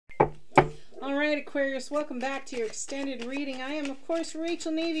All right, Aquarius, welcome back to your extended reading. I am, of course,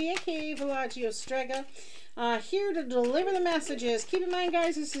 Rachel Navy, aka Villagio Strega, here to deliver the messages. Keep in mind,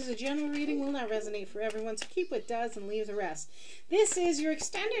 guys, this is a general reading, will not resonate for everyone, so keep what does and leave the rest. This is your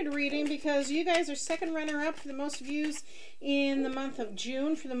extended reading because you guys are second runner-up for the most views in the month of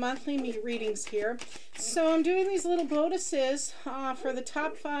June for the monthly readings here. So I'm doing these little bonuses for the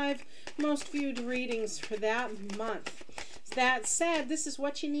top 5 most viewed readings for that month. That said, this is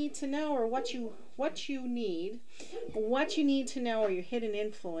what you need to know, or what you need to know, or your hidden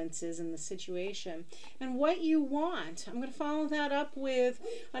influences in the situation, and what you want. I'm going to follow that up with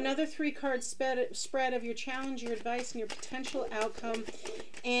another 3-card spread of your challenge, your advice, and your potential outcome,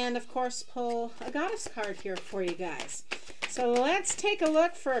 and of course pull a goddess card here for you guys. So let's take a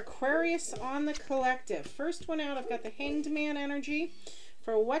look for Aquarius on the collective. First one out, I've got the Hanged Man energy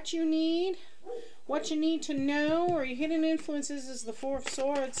for what you need. What you need to know, or your hidden influences, is the Four of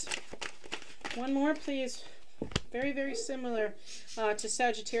Swords. One more, please. Very, very similar to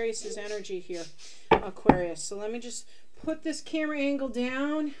Sagittarius's energy here, Aquarius. So let me just put this camera angle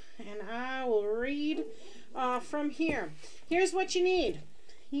down, and I will read from here. Here's what you need.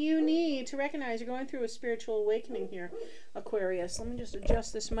 You need to recognize you're going through a spiritual awakening here, Aquarius. Let me just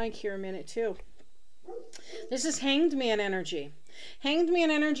adjust this mic here a minute, too. This is Hanged Man energy. Hanged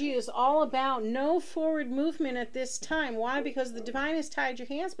Man energy is all about no forward movement at this time. Why? Because the divine has tied your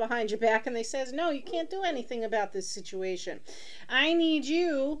hands behind your back and they says, no, you can't do anything about this situation. I need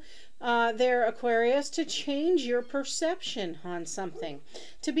you, there, Aquarius, to change your perception on something,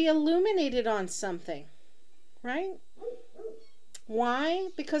 to be illuminated on something, right? Why?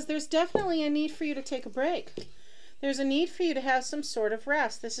 Because there's definitely a need for you to take a break. There's a need for you to have some sort of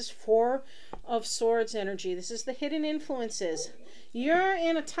rest. This is Four of Swords energy. This is the hidden influences. You're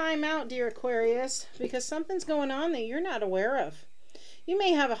in a timeout, dear Aquarius, because something's going on that you're not aware of. You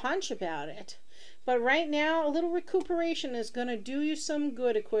may have a hunch about it, but right now a little recuperation is going to do you some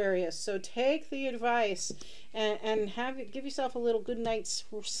good, Aquarius. So take the advice and give yourself a little good night's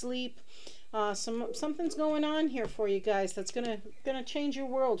sleep. Something's going on here for you guys that's gonna change your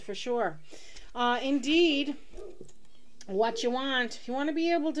world for sure. Indeed, what you want to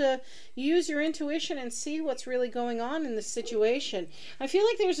be able to use your intuition and see what's really going on in this situation. I feel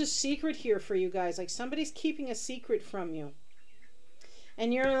like there's a secret here for you guys, like somebody's keeping a secret from you.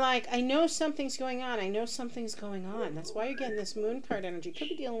 And you're like, I know something's going on. I know something's going on. That's why you're getting this moon card energy. Could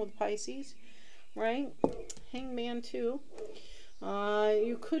be dealing with Pisces, right? Hangman too.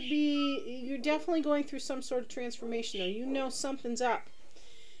 You're definitely going through some sort of transformation though. You know something's up.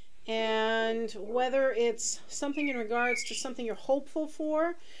 And whether it's something in regards to something you're hopeful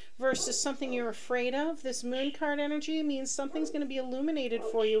for versus something you're afraid of, this moon card energy means something's going to be illuminated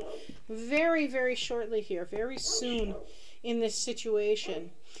for you very, very shortly here, very soon in this situation.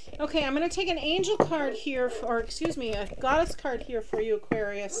 Okay, I'm going to take an angel card here, or excuse me, a goddess card here for you,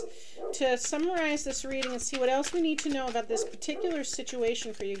 Aquarius, to summarize this reading and see what else we need to know about this particular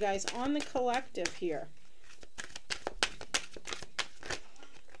situation for you guys on the collective here.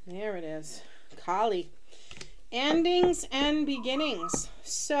 There it is. Kali. Endings and beginnings.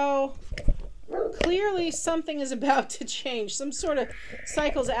 So clearly something is about to change. Some sort of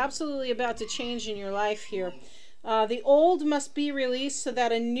cycle is absolutely about to change in your life here. The old must be released so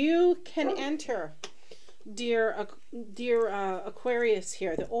that a new can enter, dear Aquarius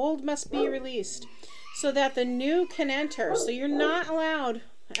here. The old must be released so that the new can enter. So you're not allowed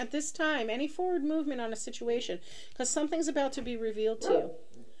at this time any forward movement on a situation because something's about to be revealed to you.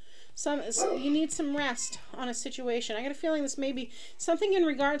 You need some rest on a situation. I got a feeling this may be something in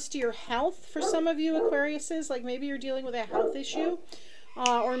regards to your health for some of you Aquariuses. Like maybe you're dealing with a health issue,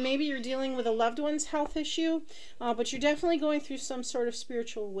 or maybe you're dealing with a loved one's health issue, but you're definitely going through some sort of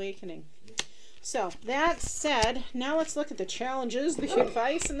spiritual awakening. So that said, now let's look at the challenges, the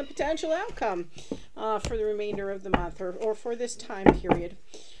advice, and the potential outcome for the remainder of the month, or for this time period.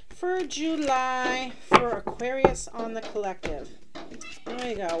 For July, for Aquarius on the collective. There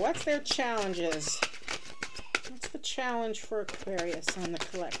we go. What's their challenges? What's the challenge for Aquarius on the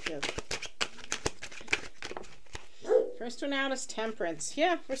collective? First one out is Temperance.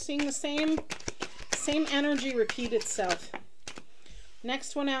 Yeah, we're seeing the same energy repeat itself.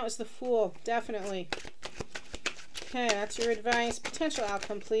 Next one out is the Fool. Definitely. Okay, that's your advice. Potential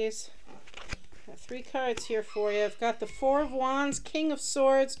outcome, please. Got 3 cards here for you. I've got the Four of Wands, King of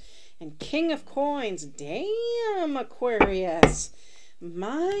Swords, and King of Coins. Damn, Aquarius.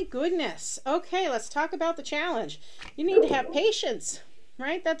 My goodness. Okay, let's talk about the challenge. You need to have patience,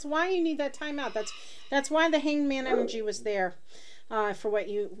 right? That's why you need that time out. That's why the Hanged Man energy was there. for what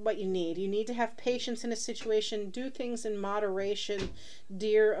you need. You need to have patience in a situation. Do things in moderation,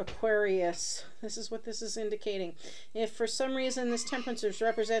 dear Aquarius. This is what this is indicating. If for some reason this Temperance is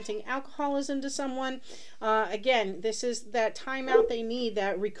representing alcoholism to someone, again, this is that time out they need,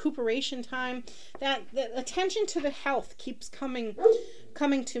 that recuperation time, that attention to the health keeps coming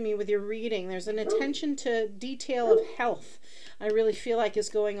to me with your reading. There's an attention to detail of health I really feel like is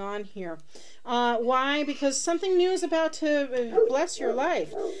going on here. Why? Because something new is about to bless your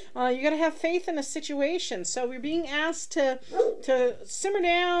life. You got to have faith in a situation. So we're being asked to simmer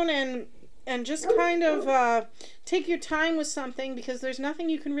down and just kind of take your time with something, because there's nothing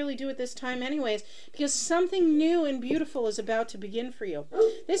you can really do at this time anyways, because something new and beautiful is about to begin for you.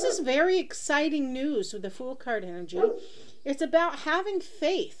 This is very exciting news with the Fool card energy. It's about having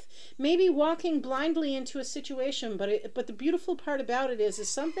faith, maybe walking blindly into a situation, but the beautiful part about it is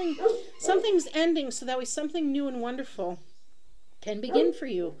something's ending so that way something new and wonderful can begin for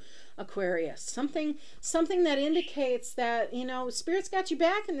you, Aquarius. Something that indicates that, you know, Spirit's got you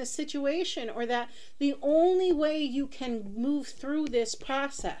back in this situation, or that the only way you can move through this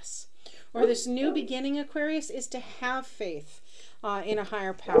process or this new beginning, Aquarius, is to have faith in a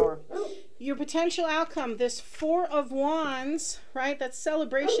higher power. Your potential outcome, this Four of Wands, right? That's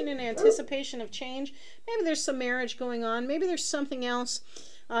celebration and anticipation of change. Maybe there's some marriage going on. Maybe there's something else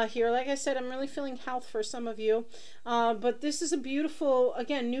here. Like I said, I'm really feeling health for some of you. But this is a beautiful,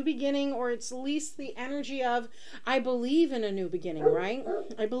 again, new beginning, or it's at least the energy of, I believe in a new beginning, right?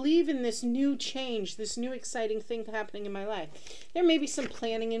 I believe in this new change, this new exciting thing happening in my life. There may be some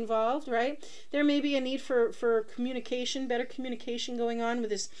planning involved, right? There may be a need for communication, better communication going on with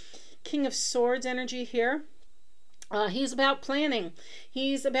this King of Swords energy here. He's about planning.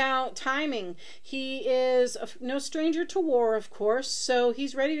 He's about timing. He is no stranger to war, of course, so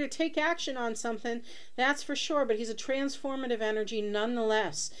he's ready to take action on something, that's for sure, but he's a transformative energy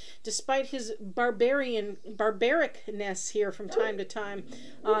nonetheless. Despite his barbaricness here from time to time,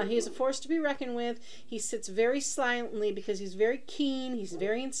 he is a force to be reckoned with. He sits very silently because he's very keen, he's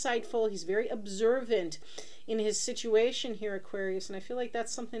very insightful, he's very observant in his situation here, Aquarius, and I feel like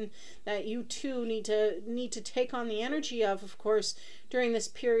that's something that you too need to take on the energy of course, during this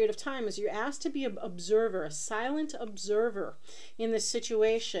period of time, as you're asked to be an observer, a silent observer in this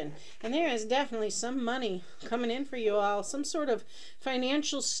situation. And there is definitely some money coming in for you all, some sort of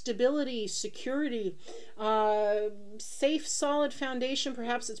financial stability, security, safe, solid foundation.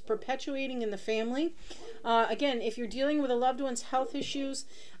 Perhaps it's perpetuating in the family. Again, if you're dealing with a loved one's health issues,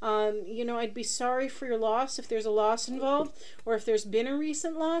 you know, I'd be sorry for your loss if there's a loss involved, or if there's been a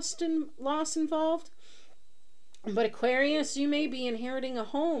recent loss involved. But Aquarius, you may be inheriting a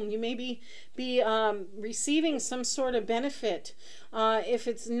home. You may be receiving some sort of benefit. If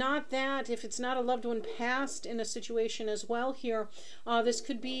it's not that, if it's not a loved one passed in a situation as well here, this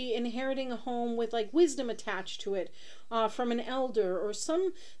could be inheriting a home with like wisdom attached to it from an elder, or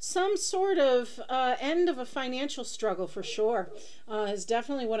some sort of end of a financial struggle for sure is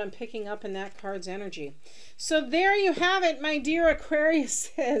definitely what I'm picking up in that card's energy. So there you have it, my dear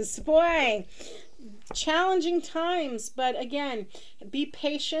Aquariuses. Boy, challenging times, but again, be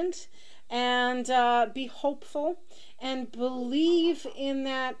patient and be hopeful and believe in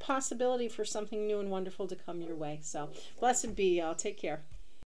that possibility for something new and wonderful to come your way. So blessed be y'all. Take care.